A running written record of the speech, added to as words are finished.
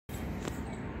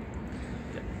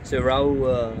So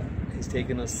Rahul is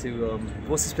taking us to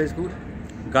what's this place called?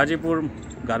 Gajipur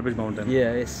Garbage Mountain.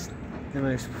 Yeah, it's the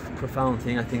most profound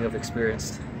thing I think I've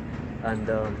experienced. And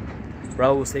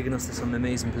Rahul was taking us to some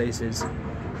amazing places.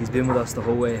 He's been with us the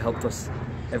whole way, helped us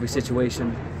every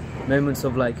situation. Moments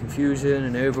of like confusion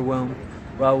and overwhelm,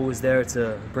 Rahul was there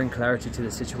to bring clarity to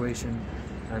the situation.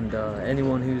 And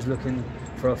anyone who's looking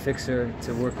for a fixer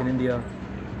to work in India,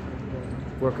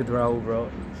 work with Rahul,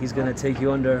 bro. He's gonna take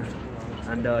you under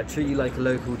and treat you like a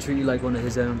local, treat you like one of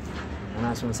his own. And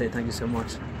I just want to say thank you so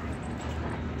much.